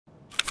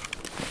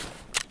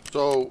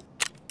So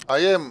I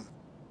am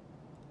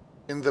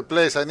in the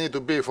place I need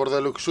to be for the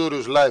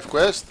luxurious life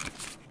quest.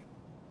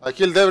 I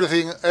killed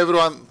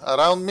everyone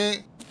around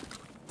me,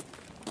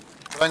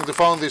 trying to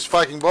find this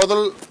fucking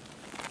bottle.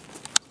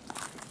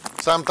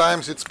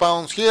 Sometimes it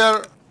spawns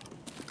here,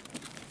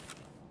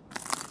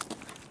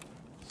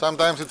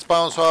 sometimes it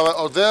spawns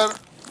out there,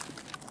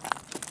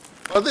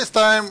 but this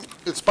time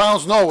it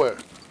spawns nowhere.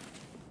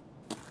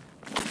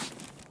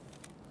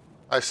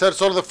 I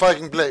searched all the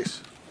fucking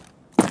place.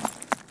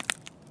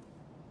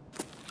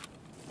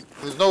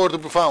 There's nowhere to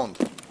be found.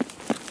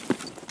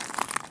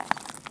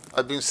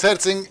 I've been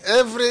searching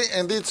every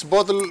and each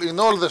bottle in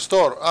all the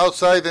store,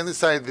 outside and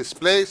inside this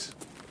place,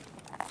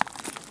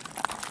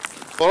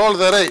 for all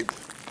the raid.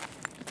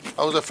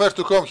 I was the first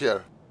to come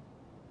here.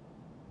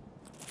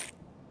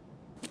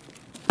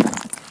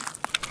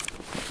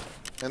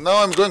 And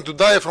now I'm going to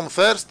die from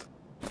thirst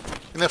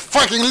in a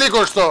fucking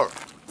liquor store.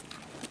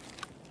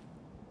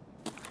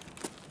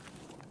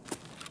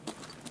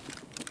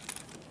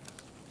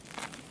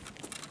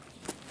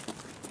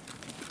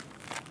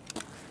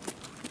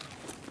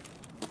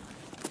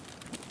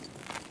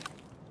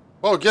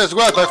 Oh, guess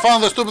what? I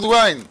found the stupid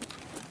wine.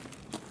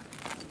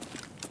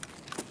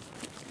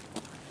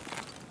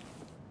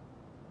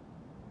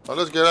 Well,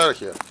 let's get out of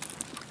here.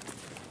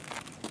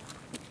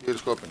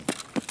 Here's hoping.